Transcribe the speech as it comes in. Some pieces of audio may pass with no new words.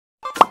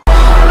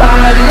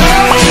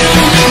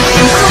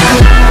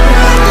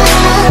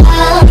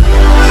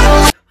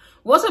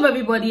What's up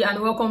everybody, and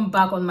welcome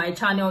back on my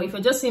channel. If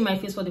you're just seeing my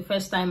face for the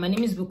first time, my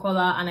name is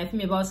Bukola and I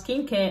film about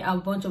skincare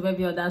and a bunch of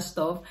every other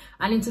stuff.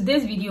 And in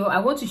today's video I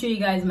want to show you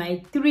guys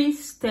my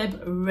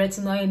 3-step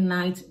retinol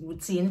night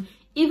routine.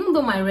 Even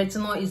though my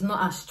retinol is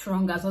not as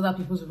strong as other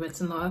people's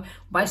retinol,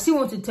 but I still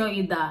want to tell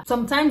you that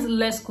sometimes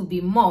less could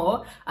be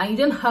more, and you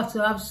don't have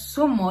to have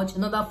so much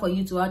in order for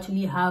you to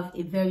actually have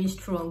a very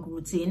strong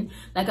routine.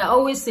 Like I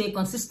always say,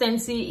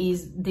 consistency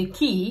is the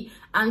key.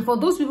 And for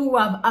those people who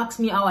have asked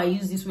me how I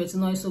use this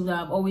retinol soap that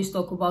I've always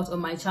talked about on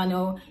my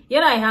channel,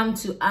 here I am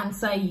to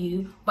answer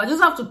you. But I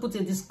just have to put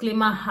a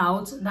disclaimer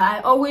out that I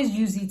always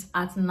use it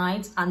at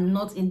night and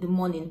not in the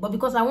morning. But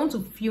because I want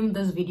to film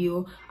this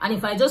video, and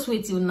if I just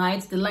wait till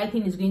night, the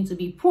lighting is going to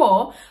be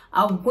poor,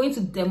 I'm going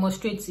to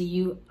demonstrate to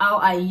you how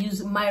I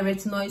use my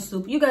retinol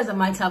soap. You guys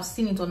might have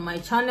seen it on my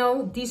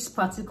channel, this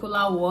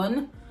particular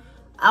one,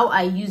 how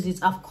I use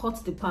it. I've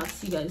cut the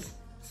parts, you guys.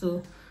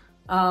 So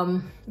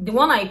the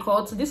one I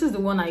cut, this is the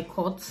one I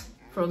cut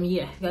from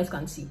here, you guys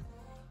can see.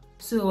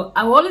 So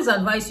I will always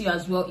advise you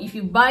as well, if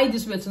you buy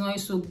this retinol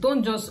soap,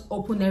 don't just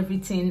open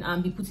everything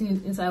and be putting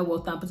it inside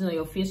water and putting it on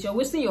your face. You're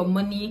wasting your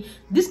money.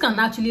 This can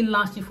actually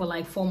last you for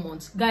like 4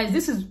 months, guys.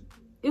 This is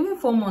even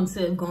 4 months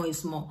gone is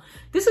small.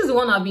 This is the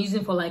one I've been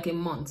using for like a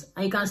month,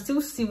 and you can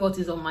still see what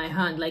is on my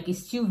hand. Like,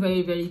 it's still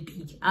very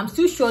big. I'm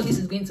still sure this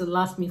is going to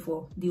last me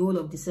for the whole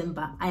of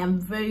December. I am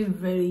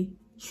very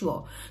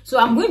sure. So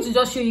I'm going to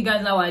just show you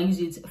guys how I use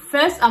it.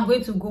 First, I'm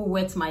going to go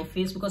wet my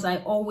face because I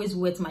always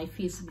wet my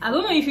face. I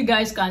don't know if you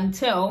guys can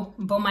tell,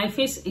 but my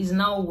face is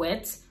now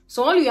wet.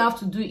 So all you have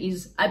to do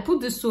is, I put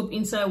the soap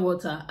inside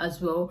water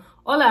as well.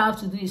 All I have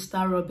to do is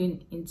start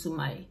rubbing into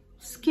my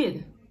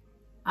skin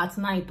at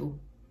night though.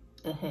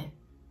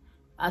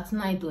 At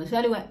night though,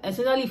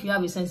 especially if you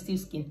have a sensitive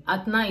skin.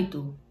 At night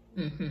though.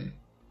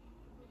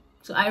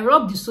 So I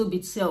rub the soap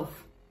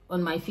itself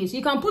on my face.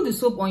 You can put the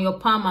soap on your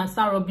palm and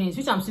start rubbing it,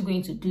 which I'm still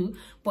going to do,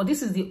 but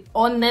this is the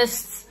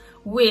honest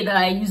way that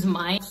I use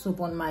my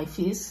soap on my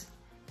face.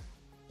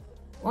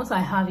 Once I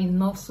have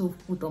enough soap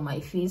put on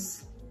my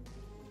face,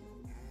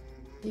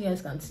 you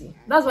guys can see.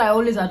 That's why I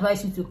always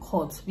advise you to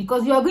cut,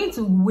 because you are going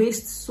to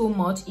waste so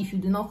much if you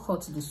do not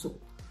cut the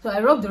soap. So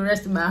I rub the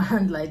rest of my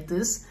hand like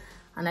this,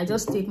 and I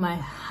just take my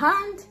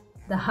hand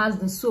that has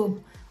the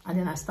soap and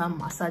then I start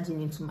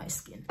massaging into my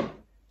skin.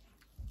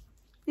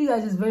 You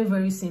guys, it's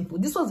very simple.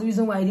 This was the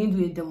reason why I didn't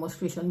do a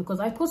demonstration, because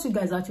I thought you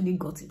guys actually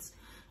got it.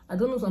 I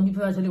don't know, some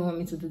people actually want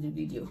me to do the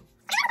video.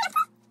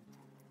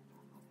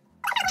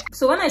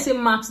 So when I say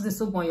max the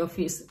soap on your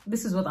face,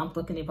 this is what I'm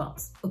talking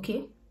about,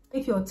 okay?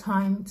 Take your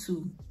time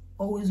to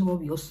always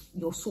rub your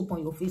soap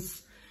on your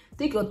face.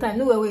 Take your time.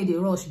 Nowhere where the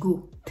rush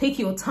go. Take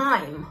your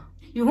time.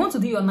 You want to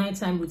do your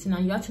nighttime routine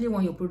and you actually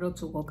want your product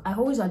to work, I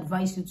always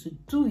advise you to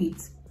do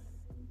it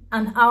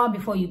an hour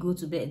before you go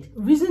to bed.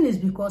 Reason is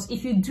because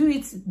if you do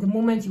it the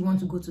moment you want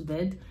to go to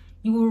bed,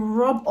 you will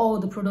rub all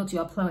the product you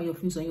apply on your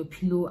face on your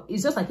pillow.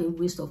 It's just like a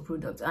waste of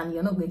product, and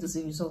you're not going to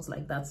see results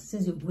like that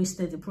since you've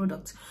wasted the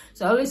product.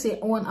 So I always say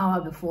 1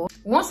 hour before.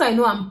 Once I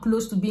know I'm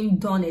close to being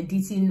done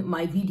editing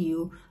my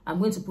video, I'm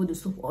going to put the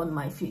soap on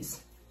my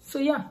face. So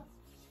yeah,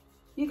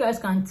 you guys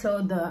can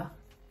tell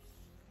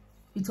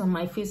it's on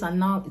my face and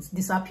now it's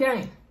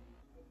disappearing.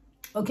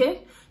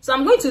 Okay, so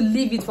I'm going to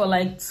leave it for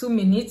like 2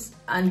 minutes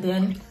and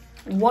then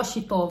wash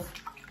it off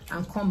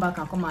and come back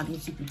and come and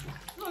meet you people.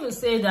 I'm going to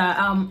say that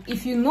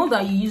if you know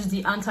that you use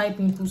the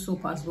anti-pimple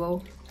soap as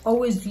well,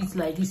 always do it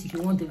like this if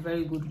you want a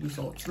very good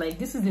result. Like,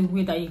 this is the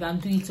way that you can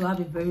do it to have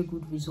a very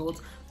good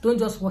result. Don't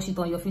just wash it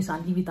on your face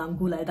and leave it and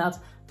go like that.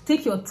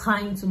 Take your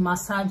time to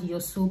massage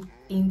your soap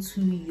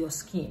into your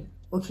skin.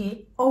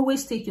 Okay,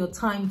 always take your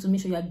time to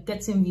make sure you're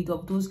getting rid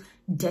of those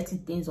dirty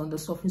things on the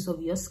surface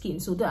of your skin,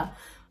 so that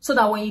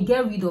when you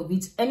get rid of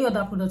it, any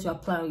other product you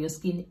apply on your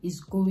skin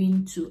is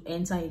going to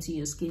enter into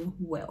your skin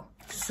well.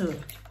 So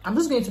I'm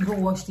just going to go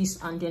wash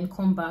this and then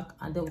come back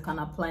and then we can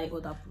apply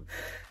other products.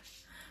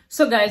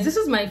 So guys, this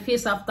is my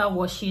face after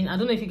washing. I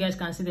don't know if you guys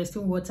can see, there's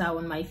still water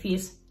on my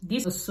face.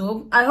 This is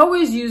soap. I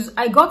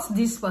got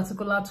this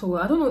particular towel.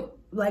 I don't know,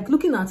 like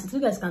looking at it, you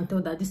guys can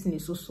tell that this thing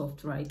is so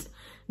soft, right?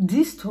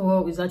 This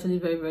towel is actually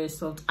very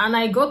soft, and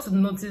I got to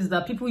notice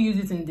that people use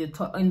it in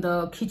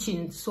the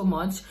kitchen so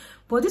much,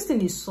 but this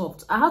thing is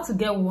soft. I had to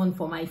get one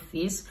for my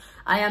face.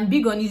 I am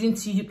big on using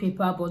tissue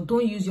paper, but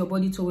don't use your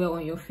body towel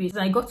on your face.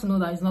 I got to know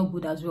that it's not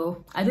good as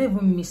well. I don't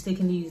even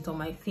mistakenly use it on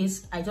my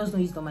face. I just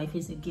don't use it on my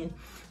face again.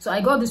 So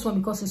I got this one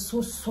because it's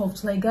so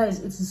soft. Like guys,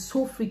 it is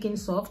so freaking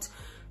soft.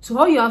 So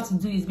all you have to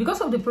do is,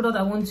 because of the product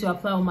I want to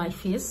apply on my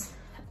face,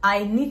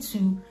 I need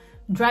to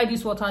dry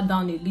this water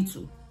down a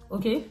little,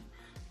 okay?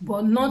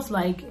 But not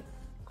like,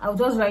 I'll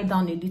just write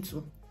down a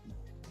little.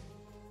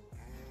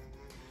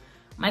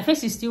 My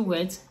face is still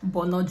wet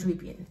but not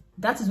dripping.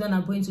 That is when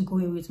I'm going to go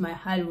in with my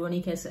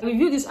hyaluronic essence. I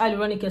review this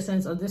hyaluronic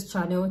essence on this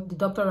channel, the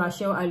Dr.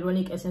 Rachel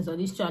hyaluronic essence on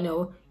this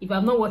channel. If you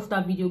have not watched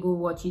that video, go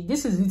watch it.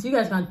 This is it. You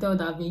guys can tell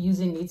that I've been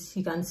using it.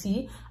 You can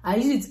see I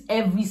use it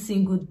every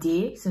single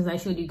day since I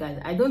showed you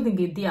guys. I don't think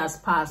a day has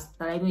passed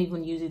that I don't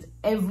even use it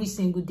every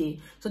single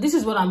day. So this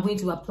is what I'm going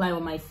to apply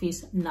on my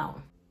face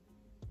now.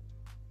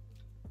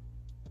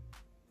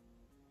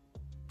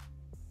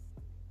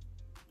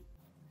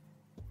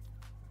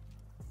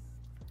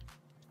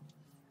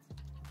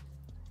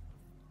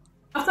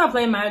 After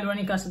applying my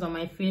hyaluronic acid on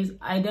my face,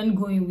 I then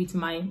go in with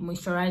my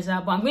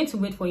moisturizer, but I'm going to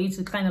wait for it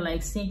to kind of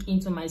like sink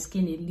into my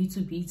skin a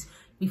little bit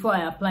before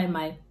I apply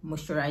my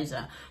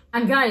moisturizer.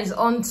 And guys,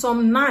 on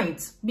some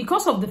nights,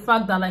 because of the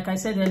fact that, like I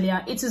said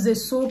earlier, it is a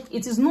soap,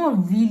 it is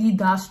not really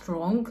that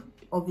strong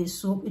of a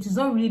soap, it is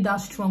not really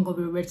that strong of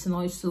a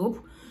retinol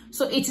soap,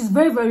 so it is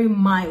very, very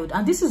mild,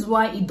 and this is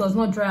why it does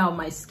not dry out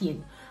my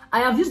skin. I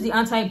have used the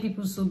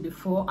anti-pimple soap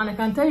before, and I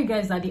can tell you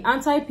guys that the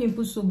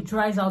anti-pimple soap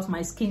dries out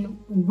my skin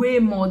way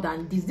more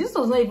than this. This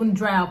does not even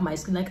dry out my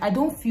skin. Like, I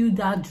don't feel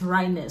that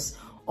dryness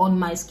on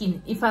my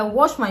skin. If I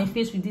wash my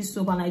face with this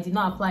soap and I did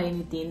not apply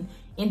anything,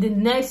 in the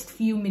next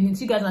few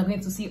minutes, you guys are going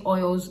to see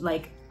oils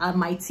like at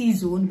my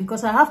T-zone,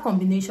 because I have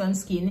combination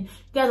skin. You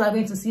guys are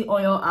going to see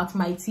oil at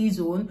my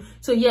T-zone.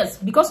 So yes,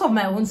 because of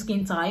my own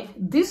skin type,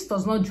 this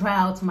does not dry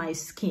out my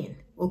skin,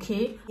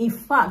 okay? In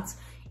fact,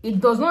 it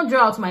does not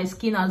dry out my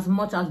skin as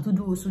much as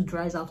Dudu also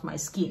dries out my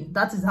skin.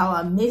 That is how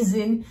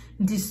amazing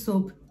this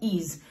soap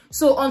is.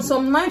 So on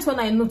some nights when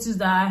I notice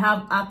that I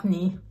have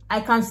acne, I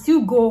can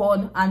still go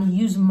on and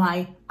use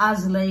my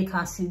azelaic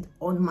acid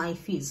on my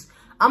face.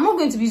 I'm not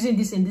going to be using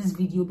this in this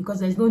video because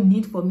there's no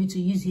need for me to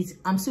use it.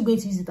 I'm still going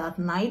to use it at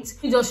night.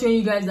 I'm just showing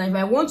you guys that if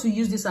I want to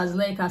use this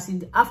azelaic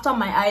acid after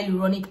my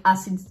hyaluronic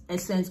acid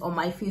essence on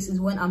my face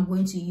is when I'm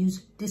going to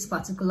use this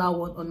particular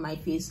one on my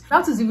face.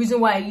 That is the reason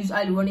why I use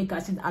hyaluronic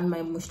acid and my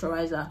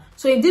moisturizer.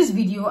 So in this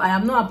video, I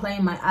am not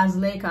applying my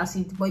azelaic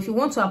acid, but if you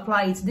want to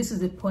apply it, this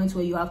is the point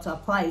where you have to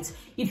apply it.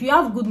 If you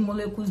have good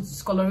molecules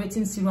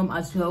discolorating serum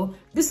as well,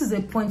 this is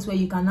a point where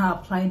you can now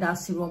apply that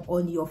serum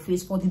on your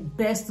face for the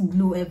best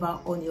glow ever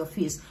on your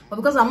face. But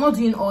because I'm not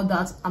doing all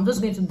that, I'm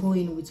just going to go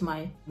in with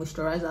my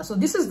moisturizer. So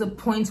this is the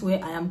point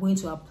where I am going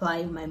to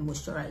apply my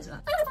moisturizer.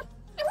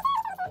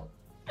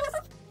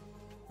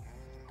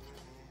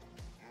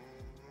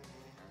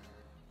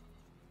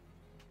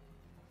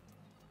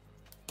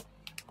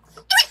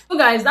 So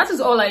guys, that is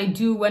all I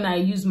do when I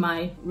use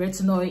my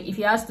retinol. If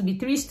it has to be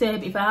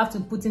 3-step, if I have to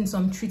put in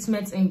some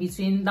treatments in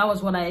between, that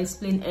was what I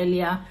explained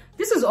earlier.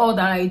 This is all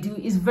that I do.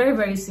 It's very,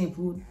 very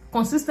simple.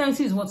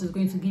 Consistency is what is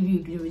going to give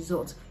you the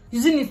result.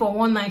 Using it for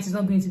one night is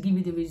not going to give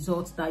you the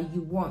results that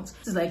you want.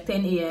 This is like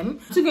 10 a.m.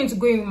 I'm still going to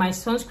go in with my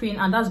sunscreen,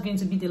 and that's going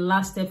to be the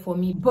last step for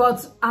me.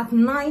 But at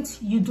night,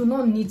 you do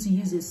not need to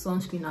use a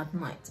sunscreen at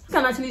night. It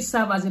can actually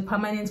serve as a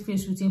permanent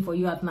face routine for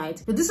you at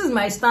night. But this is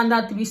my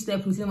standard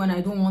 3-step routine when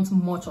I don't want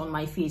much on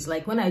my face.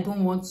 Like when I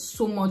don't want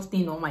so much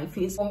thing on my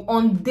face.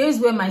 On days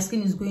where my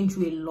skin is going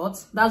through a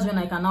lot, that's when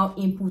I can now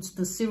input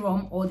the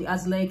serum or the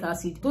azelaic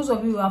acid. Those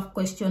of you who have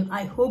questions,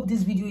 I hope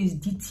this video is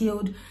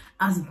detailed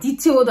as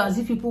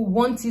if people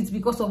want it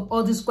because of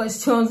all these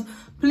questions.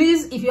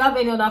 Please, if you have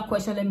any other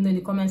question, let me know in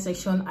the comment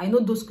section. I know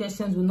those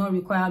questions will not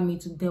require me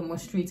to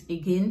demonstrate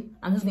again.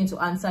 I'm just going to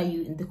answer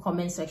you in the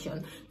comment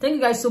section. Thank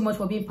you guys so much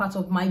for being part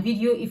of my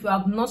video. If you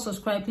have not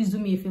subscribed, please do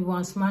me a favor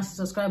and smash the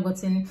subscribe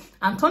button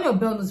and turn your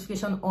bell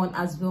notification on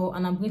as well.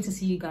 And I'm going to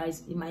see you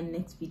guys in my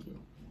next video.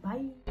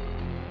 Bye.